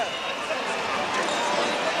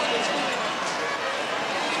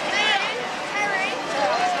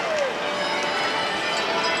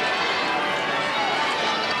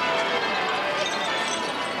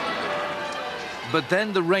 But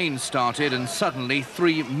then the rain started and suddenly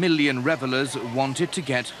 3 million revellers wanted to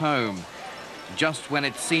get home. Just when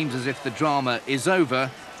it seems as if the drama is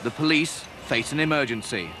over, the police face an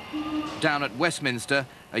emergency. Down at Westminster,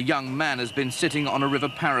 a young man has been sitting on a river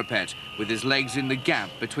parapet with his legs in the gap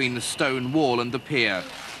between the stone wall and the pier.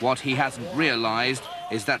 What he hasn't realised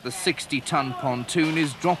is that the 60-ton pontoon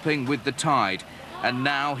is dropping with the tide, and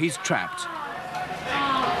now he's trapped.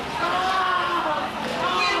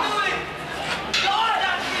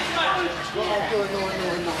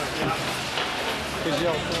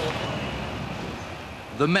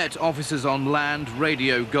 The Met officers on land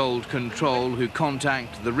radio Gold Control, who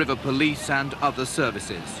contact the river police and other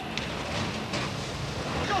services.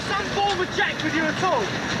 Got some form of jack with you at all? No,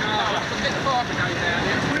 that's a bit far to go down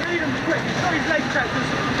here. We need him quick. He's got his leg trapped as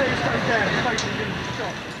soon as he goes down. He's basically in the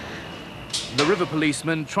shot. The river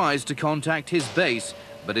policeman tries to contact his base,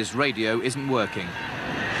 but his radio isn't working.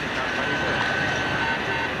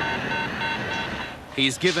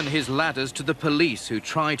 He's given his ladders to the police, who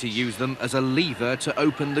try to use them as a lever to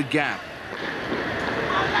open the gap. It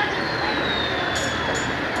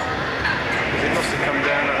must have come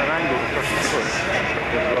down at an angle across the foot as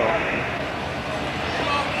well.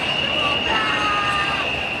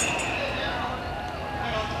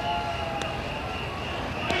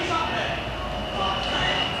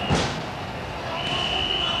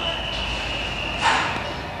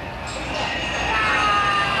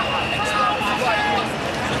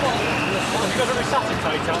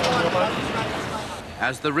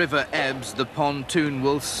 As the river ebbs, the pontoon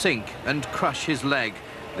will sink and crush his leg.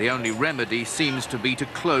 The only remedy seems to be to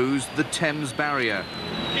close the Thames barrier.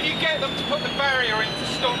 Can you get them to put the barrier in to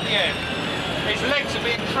stop the ebb? His legs are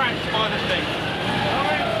being trapped by the thing.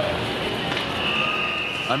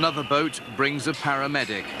 Another boat brings a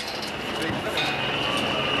paramedic.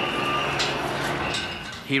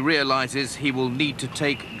 He realises he will need to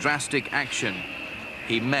take drastic action.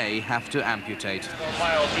 He may have to amputate.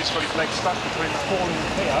 Male, he's got his legs stuck between the falling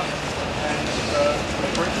pier and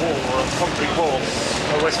a brick wall or a concrete wall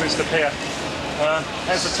at Westminster Pier.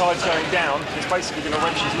 As the tide's going down, it's basically going to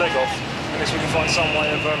wrench his leg off, unless we can find some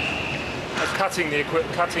way of cutting the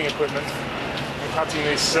equipment and cutting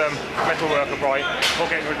this metalwork upright or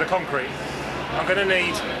getting rid of the concrete. I'm going to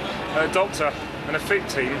need a doctor and a fit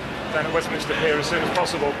team down at Westminster Pier as soon as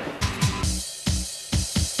possible.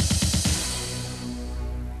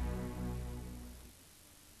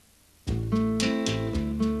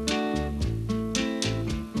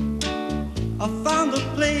 I found a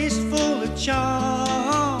place full of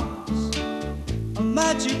charms, a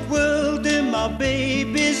magic world in my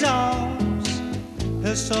baby's arms,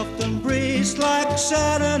 her soft embrace like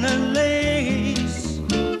satin and lace,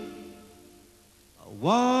 a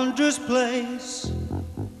wondrous place.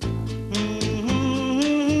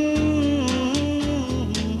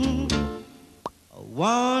 A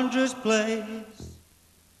wondrous place.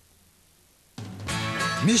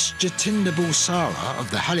 Miss Jatinda Bulsara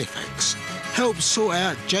of the Halifax helped sort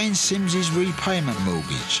out Jane Sims's repayment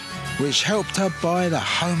mortgage, which helped her buy the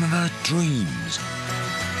home of her dreams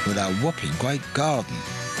with a whopping great garden,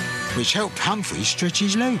 which helped Humphrey stretch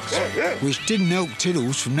his legs, which didn't help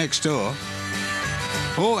Tiddles from next door,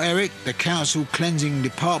 or Eric, the council cleansing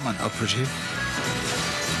department operative,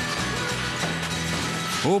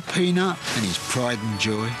 or Peanut and his pride and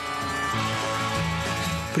joy.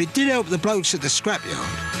 But it did help the blokes at the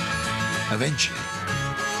scrapyard, eventually,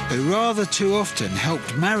 who rather too often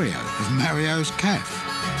helped Mario of Mario's Cafe,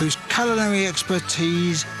 whose culinary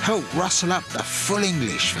expertise helped rustle up the full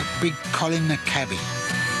English for Big Colin the cabbie,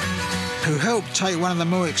 who helped take one of the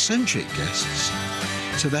more eccentric guests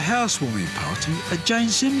to the housewarming party at Jane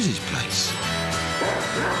Sims's place,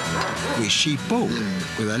 which she bought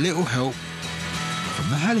with a little help from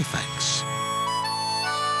the Halifax.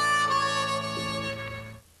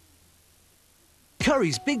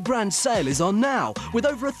 Curry's big brand sale is on now, with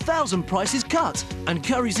over 1,000 prices cut. And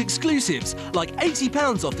Curry's exclusives, like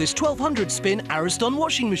 £80 off this 1200 spin Ariston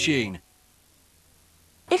washing machine.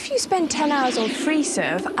 If you spend 10 hours on free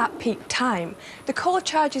serve at peak time, the call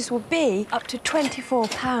charges will be up to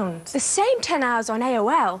 £24. The same 10 hours on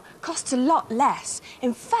AOL costs a lot less.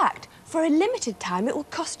 In fact, for a limited time, it will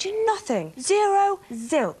cost you nothing. Zero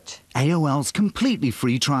zilch. AOL's completely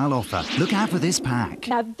free trial offer. Look out for this pack.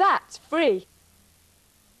 Now that's free.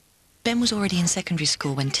 Ben was already in secondary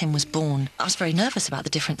school when Tim was born. I was very nervous about the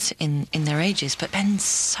difference in their ages, but Ben's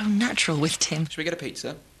so natural with Tim. Should we get a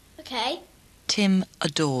pizza? OK. Tim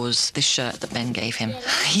adores this shirt that Ben gave him.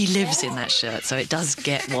 He lives in that shirt, so it does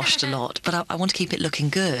get washed a lot, but I want to keep it looking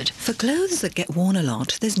good. For clothes that get worn a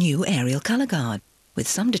lot, there's new Ariel Colour Guard. With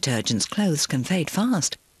some detergents, clothes can fade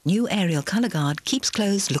fast. New Ariel Colour Guard keeps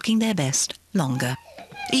clothes looking their best longer.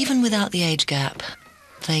 Even without the age gap,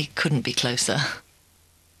 they couldn't be closer.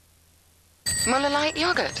 Muller Light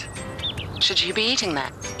yogurt. Should you be eating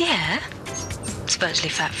that? Yeah. It's virtually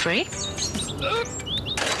fat-free.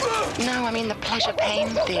 No, I mean the pleasure-pain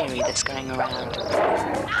theory that's going around.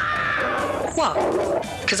 What?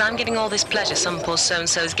 Because I'm getting all this pleasure, some poor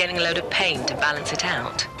so-and-so's getting a load of pain to balance it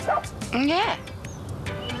out. Yeah.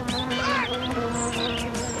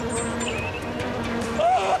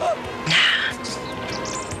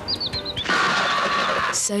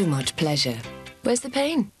 So much pleasure. Where's the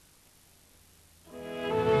pain?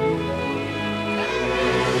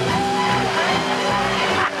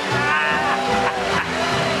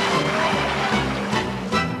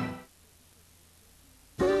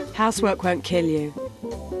 Housework won't kill you.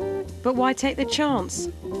 But why take the chance?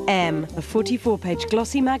 M, a 44-page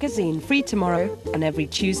glossy magazine, free tomorrow and every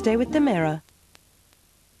Tuesday with the Mirror.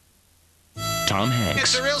 Tom Hanks,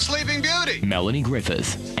 It's a real sleeping beauty. Melanie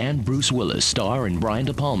Griffith, and Bruce Willis star in Brian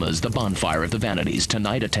De Palma's The Bonfire of the Vanities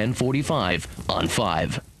tonight at 10:45 on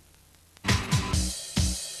 5.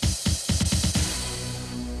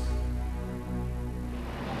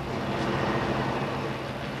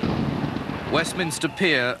 Westminster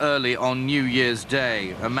Pier early on New Year's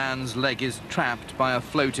Day. A man's leg is trapped by a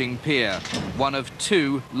floating pier. One of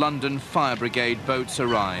 2 London Fire Brigade boats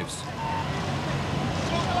arrives.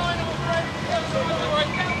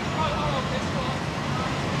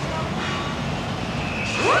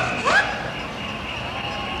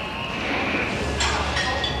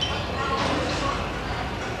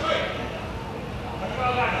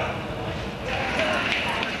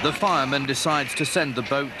 The fireman decides to send the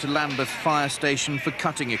boat to Lambeth Fire Station for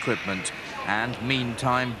cutting equipment and,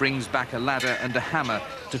 meantime, brings back a ladder and a hammer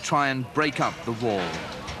to try and break up the wall.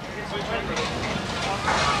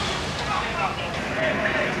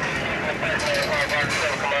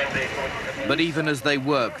 But even as they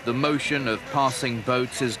work, the motion of passing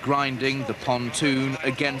boats is grinding the pontoon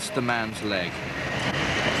against the man's leg.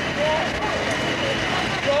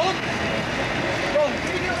 Ron,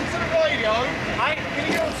 can you get onto the radio? Hey, can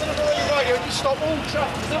you get onto the radio and just stop all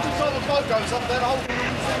traffic? Because every time a boat goes up there, the whole thing,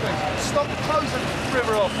 stop closing the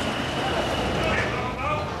river off.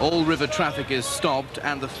 All river traffic is stopped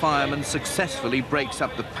and the fireman successfully breaks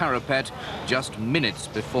up the parapet just minutes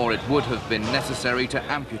before it would have been necessary to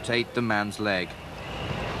amputate the man's leg.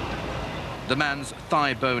 The man's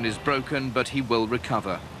thigh bone is broken, but he will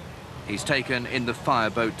recover. He's taken in the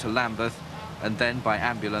fireboat to Lambeth and then by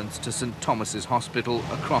ambulance to St Thomas's Hospital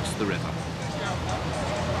across the river.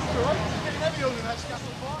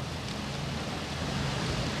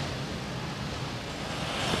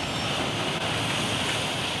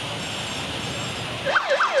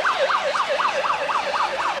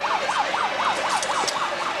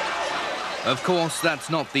 Of course, that's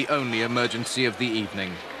not the only emergency of the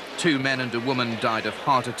evening. 2 men and a woman died of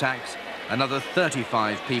heart attacks. Another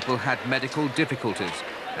 35 people had medical difficulties,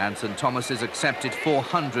 and St Thomas's accepted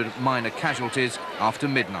 400 minor casualties after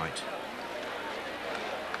midnight.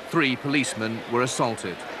 3 policemen were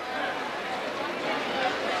assaulted.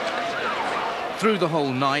 Through the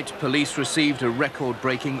whole night, police received a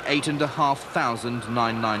record-breaking 8,500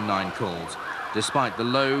 999 calls. Despite the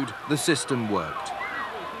load, the system worked.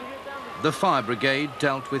 The fire brigade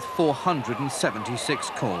dealt with 476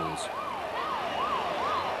 calls.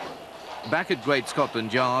 Back at Great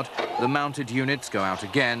Scotland Yard, the mounted units go out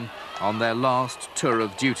again on their last tour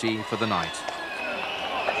of duty for the night.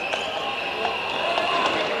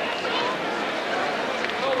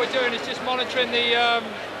 All we're doing is just monitoring the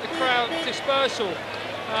crowd dispersal.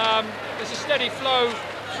 There's a steady flow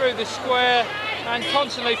through the square and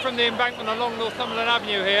constantly from the embankment along Northumberland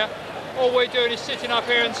Avenue here. All we're doing is sitting up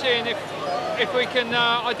here and seeing if we can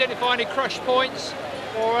identify any crush points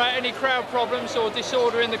or any crowd problems or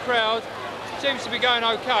disorder in the crowd. Seems to be going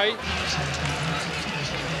okay.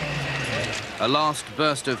 A last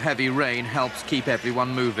burst of heavy rain helps keep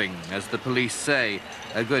everyone moving. As the police say,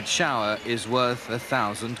 a good shower is worth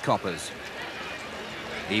 1,000 coppers.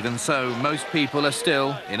 Even so, most people are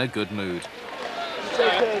still in a good mood.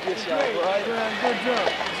 Take care of yourself, right? Good job.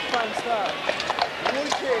 Fun stuff.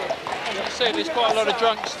 Like I said, there's quite a lot of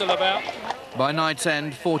drunks still about. By night's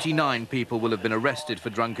end, 49 people will have been arrested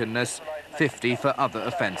for drunkenness, 50 for other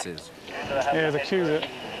offences. Yeah, the queue that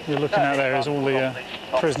you're looking at there is all the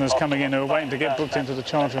prisoners coming in who are waiting to get booked into the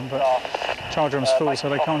charge room, but charge room's full, so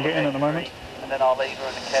they can't get in at the moment.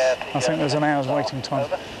 I think there's an hour's waiting time.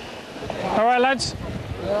 All right, lads.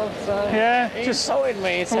 Yeah, He just insulted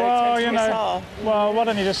me, so well, he you takes me know. Well, why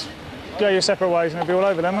don't you just go your separate ways and it'll be all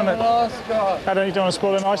over them, won't it? I don't. You don't want to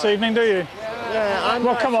spoil a nice evening, do you? Yeah,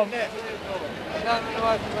 well, come on.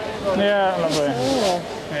 Yeah, lovely.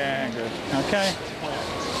 Yeah, good. Okay.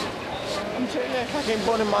 I'm sitting there fucking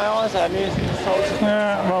burning my eyes out and he's insulted.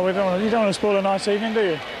 Yeah, well, you don't want to spoil a nice evening, do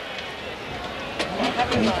you?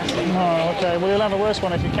 Oh, okay. Well, you'll have a worse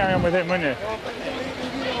one if you carry on with him, won't you?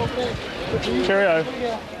 Cheerio.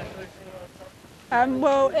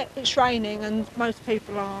 Well, it's raining and most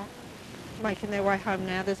people are making their way home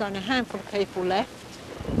now. There's only a handful of people left.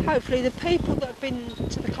 Hopefully the people that have been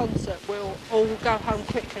to the concert will all go home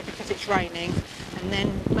quickly because it's raining, and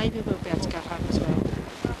then maybe we'll be able to go home as well.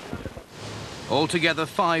 Altogether,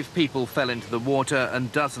 5 people fell into the water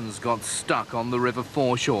and dozens got stuck on the river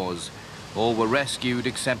foreshores. All were rescued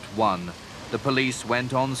except one. The police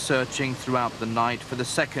went on searching throughout the night for the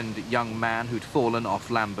second young man who'd fallen off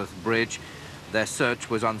Lambeth Bridge. Their search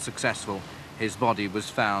was unsuccessful. His body was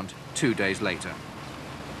found 2 days later.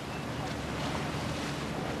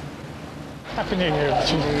 Happy New Year.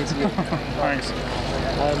 Thanks.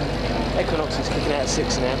 Equinox is kicking out at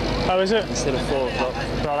 6 now. Oh, is it? Instead of 4 o'clock.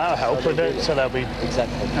 Well, that'll help, would it? So they'll be...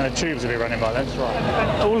 Exactly. And the tubes will be running by then. That's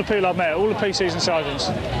right. All the people I've met, all the PCs and sergeants,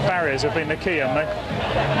 barriers have been the key, haven't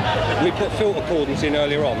they? We put filter cordons in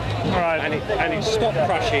earlier on, right. and it stopped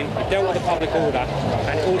crashing, it dealt with the public order,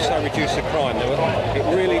 and it also reduced the crime. It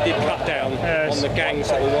really did cut down on the gangs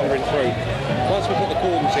that were wandering through. Once we put the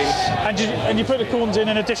cordons in... And you put the cordons in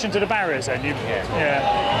addition to the barriers then?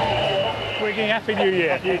 Yeah. Wiggy, Happy New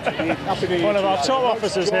Year. Happy New Year. One of our top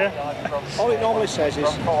officers here. All it normally says is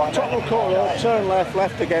Tottenham Court Road, turn left,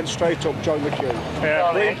 left again, straight up, join the queue.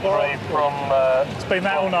 Yeah. It's been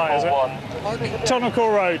that all night, is it? Tottenham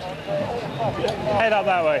Court Road. Head up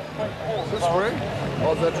that way. This way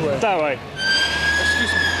or that way? That way.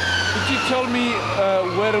 Excuse me. Could you tell me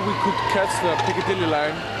where we could catch the Piccadilly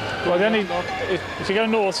line? Well, if you go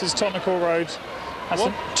north, it's Tottenham Court Road.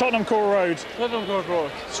 That's Tottenham Court Road. Tottenham Court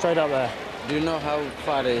Road. Straight up there. Do you know how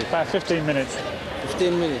far it is? About 15 minutes.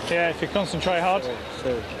 15 minutes? Yeah, if you concentrate hard.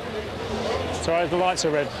 It's all right, the lights are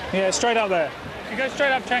red. Yeah, straight up there. You go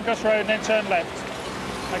straight up Chancos Road and then turn left.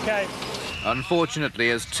 Okay. Unfortunately,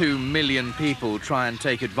 as 2 million people try and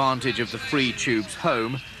take advantage of the free tubes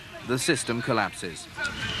home, the system collapses.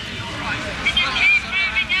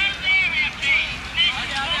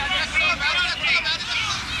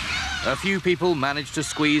 A few people manage to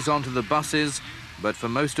squeeze onto the buses, but for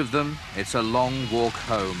most of them, it's a long walk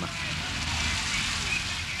home.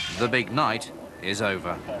 The big night is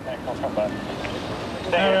over.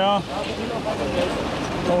 There we are.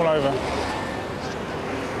 All over.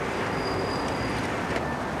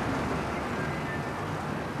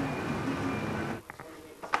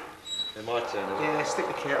 It's my turn, isn't it? Yeah, stick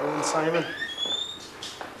the kettle on, Simon.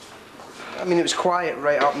 I mean, it was quiet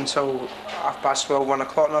right up until 12:30, 1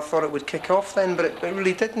 o'clock, and I thought it would kick off then, but it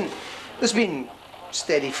really didn't. There's been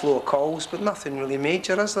steady flow of calls, but nothing really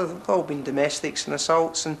major, has there? They've all been domestics and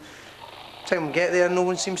assaults, and time we get there, no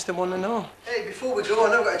one seems to want to know. Hey, before we go,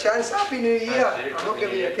 I've not got a chance. Happy New Year! I'm not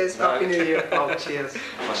giving you a kiss. Happy New Year. Oh, cheers.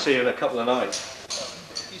 I'll see you in a couple of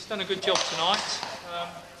nights. He's done a good job tonight.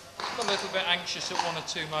 Got a little bit anxious at 1 or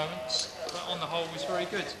 2 moments, but on the whole was very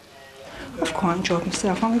good. I've quite enjoyed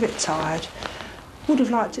myself. I'm a bit tired. Would have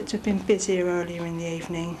liked it to have been busier earlier in the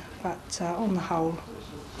evening, but on the whole,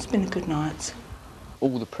 it's been a good night.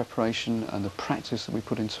 All the preparation and the practice that we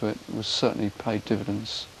put into it was certainly paid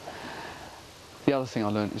dividends. The other thing I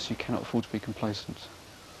learned is you cannot afford to be complacent.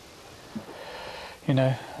 You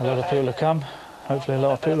know, a lot of people have come. Hopefully a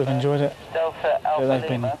lot of people have enjoyed it. They've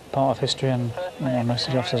been part of history, and you know, most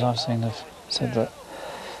of the officers I've seen have said that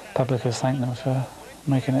the public has thanked them for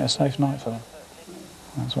making it a safe night for them.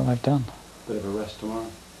 That's what they've done. Bit of a rest tomorrow.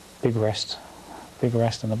 Big rest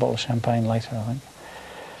and a bottle of champagne later, I think.